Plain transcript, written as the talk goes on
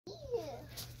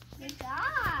Good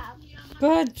job.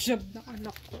 Good job na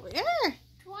anak ko. Yeah.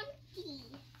 20.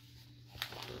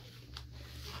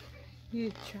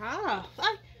 Good job.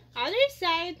 Ah, other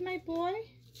side, my boy.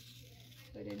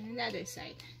 Put it on the other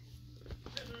side.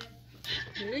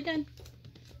 Good done.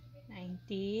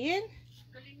 19.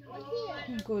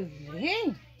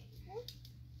 Galing.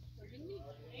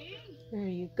 There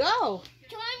you go.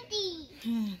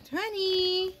 20.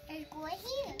 20. Let's go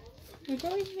here. We're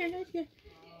going here, not here.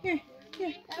 Here,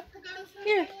 here, I'll put this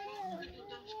here. here.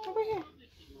 Over here.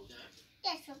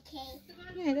 That's okay.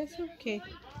 Yeah, that's okay.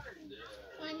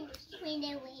 One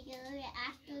window later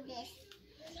after this.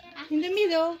 In the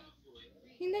middle.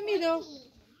 In the middle.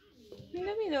 20. In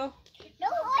the middle. No,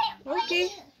 wait. Okay.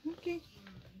 Okay.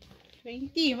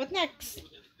 20. What next?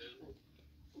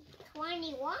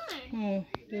 21. Oh,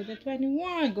 do the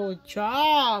 21. Good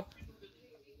job.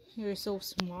 You're so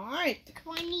smart.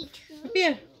 22. Up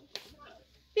here.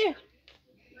 Here.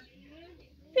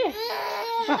 Here.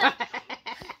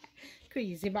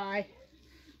 Crazy boy.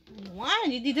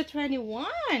 1. You did the 21.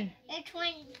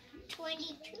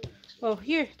 22. Oh,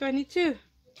 here. 22.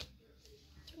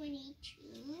 22.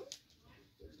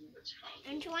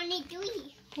 And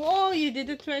 23. Oh, you did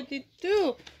the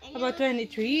 22. How about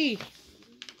 23?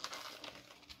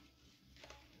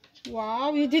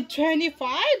 Wow, you did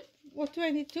 25? Or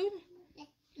 22?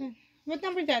 What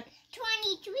number is that?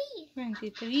 23.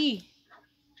 23.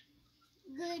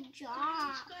 Good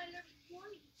job.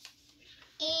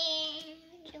 And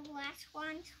the last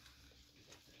one's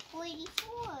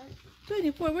 44.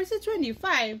 24. Where's the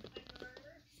 25?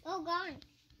 Oh, gone.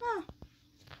 Oh.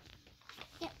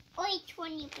 Yeah, only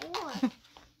 24.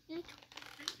 The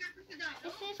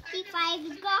 55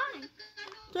 is gone.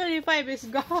 25 is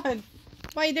gone.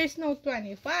 Why there's no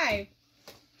 25?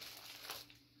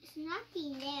 There's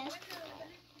nothing there.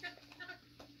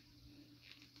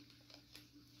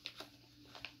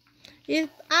 If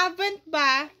Advent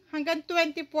ba, hanggang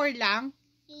 24 lang?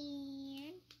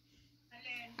 And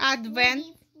Advent,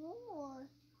 24.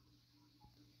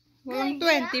 walang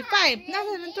Good 25. job.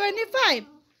 Nasaan ang 25?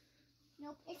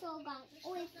 Nope, it's all gone.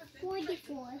 Only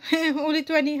 44. Only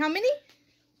 20. How many?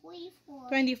 44.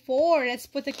 24. Let's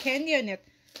put the candy on it.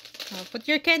 Put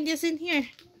your candies in here.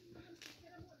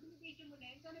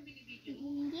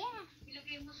 Yeah.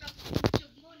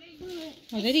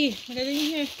 Already. Already in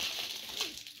here.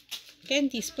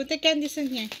 Candies. Put the candies in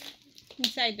here.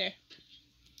 Inside there.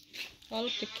 All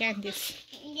of the candies.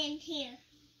 And then here.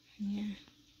 Yeah.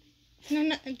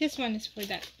 No, this one is for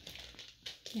that.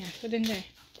 Yeah, put in there.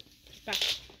 Back.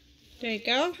 There you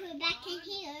go. Put it back in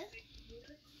here.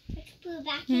 Let's put it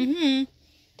back in. Mm-hmm.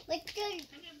 Let's go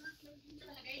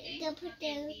put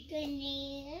the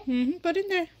grenade. Mm-hmm. Put in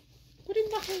there. Put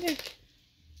it back in there.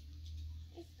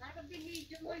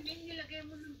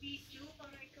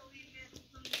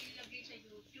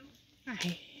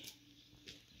 Ay.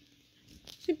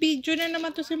 Si video na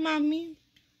naman to si Mami.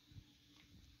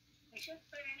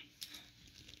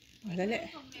 Oh, dali.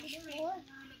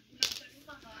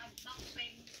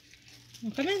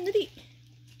 Come on, dali.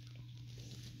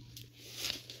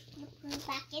 Put it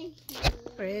back in here.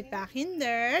 Put it back in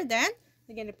there. Then,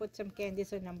 we're gonna put some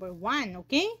candies on number 1,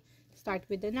 okay? Start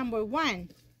with the number 1.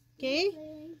 Okay?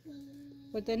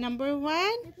 Put the number 1.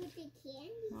 I put the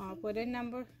candy. Oh, put a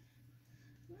number.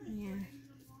 Yeah.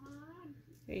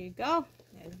 There you go.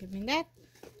 Give me that.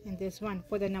 And this one,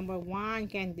 put the number 1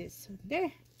 candies.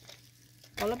 There.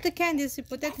 All of the candies, you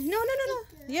put that. No.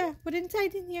 Yeah, put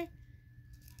inside in here.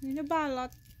 In the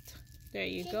ballot. There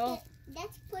you go.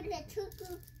 Let's put the trick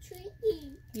or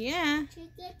treat. Yeah.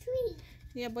 Trick or treat.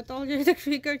 Yeah, but all your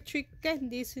trick or treat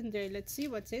candies in there. Let's see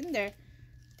what's in there.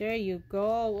 There you go.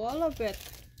 All of it.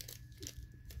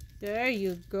 There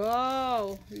you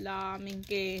go. Laming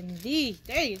candy.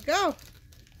 There you go.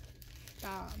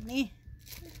 Dami.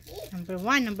 Number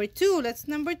 1, number 2. Let's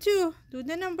number 2. Do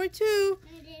the number 2.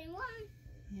 And then 1.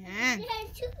 Yeah.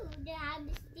 There's 2 that have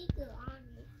the sticker on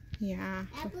it. Yeah.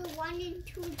 I put 1 and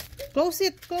 2. Close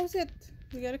it. Close it.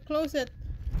 We gotta close it.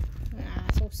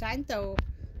 So Santa will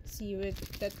see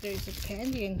that there's a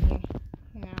candy in here.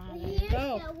 Yeah, there you Here's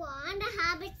go. the one that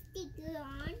have a sticker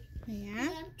on. Yeah.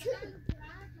 And 2.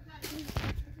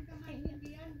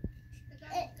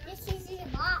 This is the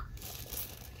box.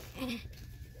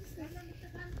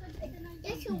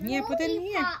 Yeah, put in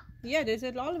here. Yeah, there's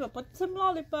a lollipop. Put some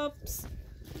lollipops.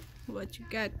 What you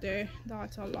got there?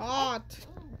 That's a lot.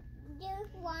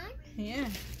 There's 1. Yeah.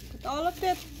 Put all of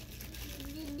it.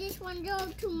 This one's all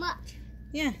too much.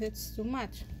 Yeah, that's too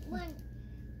much. 1.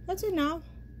 That's enough.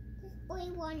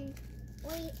 Only 1.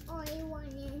 Only 1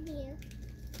 in here.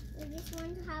 And this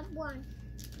one have 1.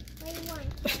 Only 1 in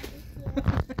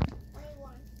here.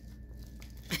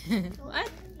 What?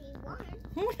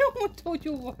 Only one. Who told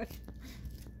you what?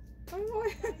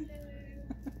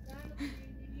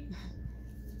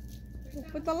 We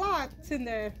put a lot in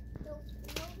there. No,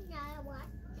 not one.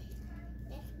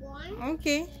 That's one.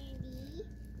 Okay. Candy.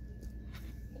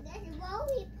 And that's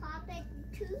lollipop at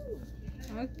two.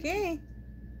 Okay.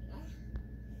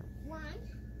 One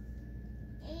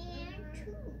and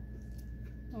two.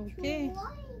 Okay. Two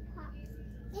lollipops.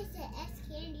 That's the S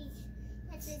candies.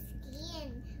 That's the skin.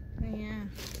 Yeah.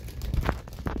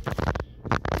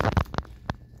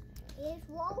 It's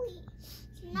lolly.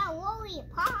 It's not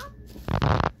lollipop.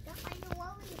 Go find the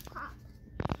lollipop.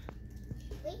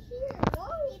 Right here,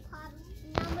 lollipop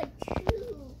number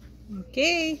two.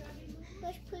 Okay.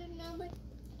 Let's put number.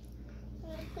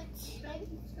 Let's put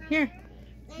Here.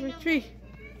 Number three.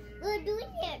 We're doing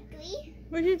it, three.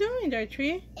 What are you doing there,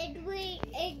 Tree?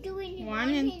 It's doing One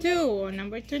and two. Or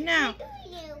number two now. We're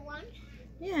doing it one.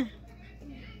 Yeah.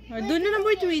 Or do the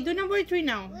number three. Do number three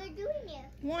now. We're doing it.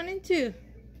 One and two.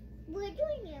 We're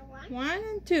doing it one. One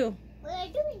and two. We're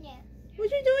doing it.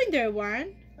 What are you doing there,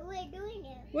 one? We're doing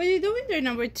it. What are you doing there,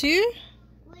 number two?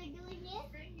 We're doing it.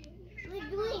 We're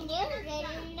doing it.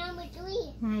 Then number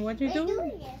three. What are you We're doing?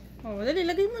 doing it. Oh, dali,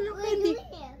 lagay mo ng We're candy.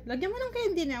 doing it. Lagyan mo ng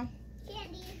candy now.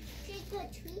 Candy. Trick or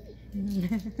treat.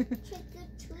 Trick or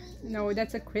treat. No,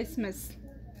 that's a Christmas.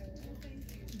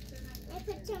 I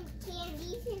put some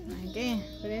candies in Okay, here.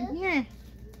 put it in here.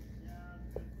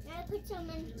 I put some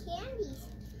candies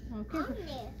Okay, on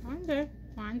there. on there.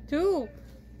 One, two.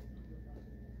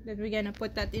 Then we're gonna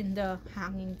put that in the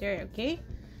hanging there, okay?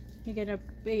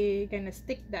 We're gonna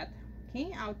stick that,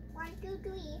 okay, out. 1, 2,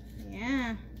 3.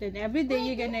 Yeah. Then every day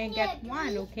you're gonna get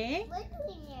one, okay? We're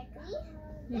doing it, 3.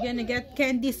 You're gonna get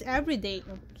candies every day,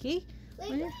 okay? We're What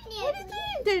doing are you it.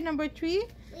 doing there, number three?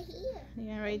 We're here.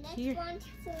 Yeah, right Next here. one's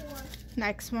 4.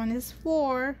 Next one is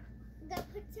four. Gonna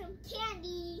put some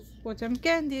candies. Put some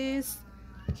candies.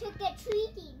 Trick or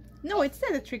treating. No, it's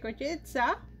not a trick or treat. It's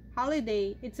a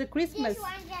holiday. It's a Christmas. This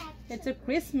one's a It's a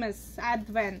Christmas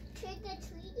Advent. trick or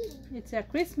treating. It's a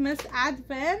Christmas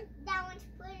Advent. That one's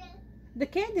for The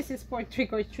candies is for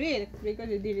trick or treat because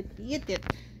you didn't eat it.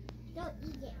 don't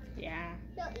eat it. Yeah.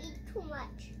 Don't eat too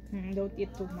much. Don't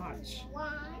eat too much. 1,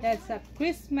 That's a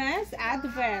Christmas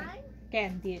Advent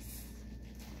candies.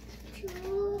 2.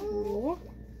 Ooh,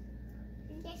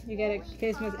 This you get a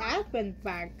Christmas lollipop. Advent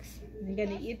bags. You're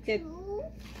gonna That's eat it. 2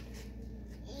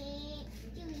 and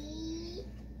 3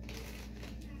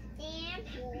 and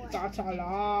 4. That's a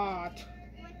lot.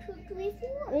 1, 2, 3,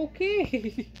 4.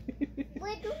 Okay.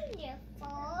 We're doing it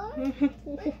 4.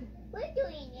 We're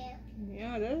doing it.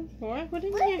 Yeah, that's four. Put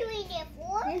in We're here. doing it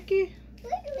 4. Okay.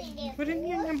 We're doing it 4. Put in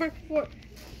here number four.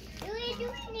 We're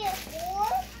doing it 4.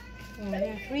 Oh,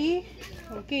 yeah, three.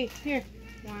 Okay, here.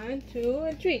 1, 2,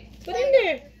 and 3. Put in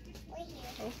there. Right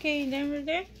here. Okay, then we're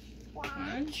there.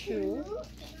 1, 2. 2,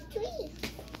 3.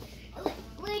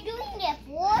 We're doing it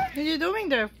 4 What are you doing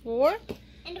there? 4,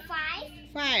 and 5.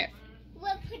 5.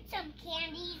 We'll put some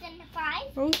candies in the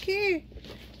 5. Okay.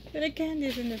 Put the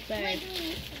candies in the 5.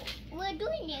 We're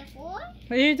doing it 4 What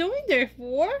are you doing there?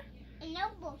 4? and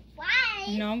number 5.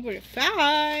 Number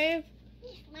 5.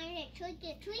 Mine is trick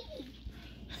or treating.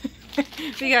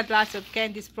 We got lots of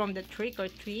candies from the trick or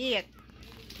treat.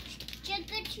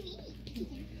 Trick or treat.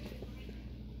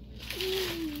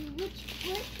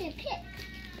 What's the pick?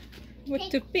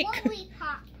 What to pick?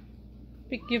 Lollipop.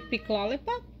 You pick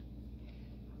lollipop?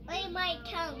 Right in my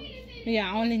tongue.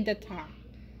 Yeah, only in the tongue.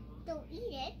 Don't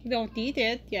eat it. Don't eat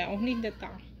it. Yeah, only in the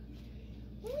tongue.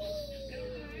 Whee!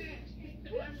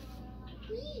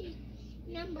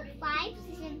 Number 5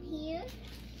 is in here.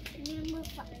 Number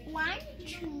 1,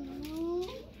 2.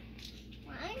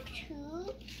 1,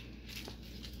 2.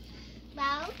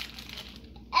 About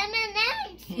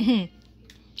M&M's.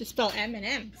 You spell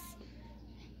M&M's.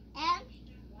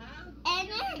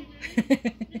 M&M.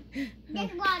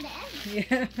 There's a lot of M.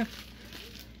 Yeah.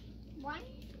 1,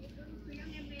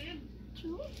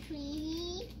 2,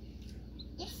 3.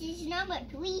 This is number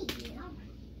 3.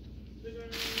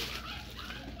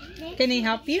 Can I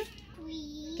help you?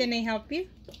 3. Can I help you?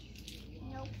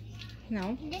 Nope.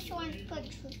 No. This one's for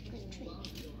trick or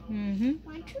treat. Mm-hmm.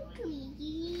 1, 2,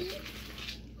 3.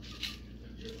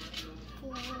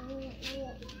 4.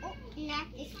 Oh, not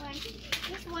this one.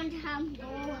 This one has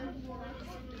more.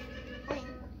 Oh.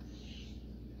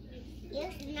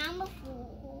 Here's number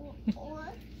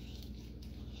 4.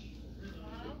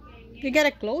 You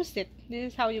gotta close it.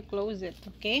 This is how you close it,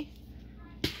 okay?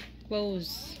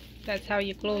 Close. That's how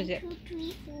you close it. 1, 2,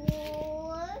 3,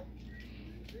 4.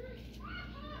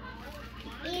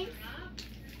 It's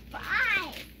 5.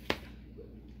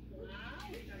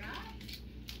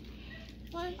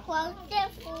 close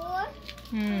it for.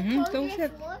 Close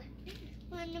it. For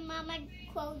when the mama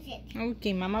close it.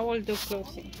 Okay, Mama will do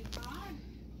closing.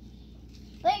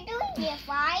 We're doing there,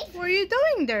 5. What are you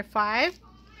doing there, 5?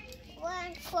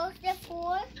 One, close the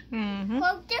 4. Mm-hmm.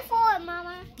 Close the 4,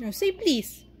 Mama. No, say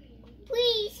please.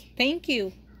 Please. Thank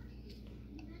you.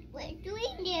 We're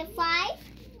doing there, 5.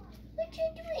 What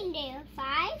you doing there,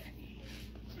 5?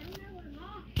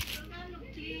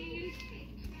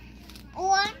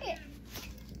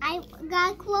 I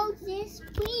gotta close this,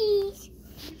 please.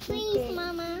 Please, Okay.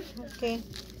 Mama. Okay.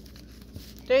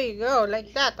 There you go,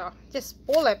 like that. Oh, just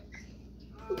pull it.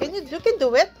 You can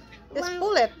do it. Just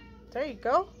pull it. There you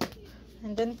go.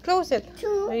 And then close it.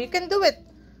 2. Oh, you can do it.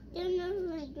 No,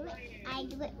 I do it. I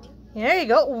do it. There you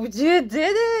go. Oh, you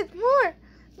did it. More.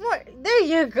 There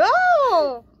you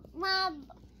go. Mom,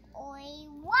 only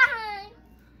 1.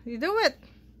 You do it.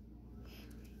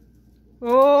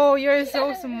 Oh, you're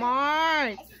so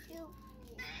smart.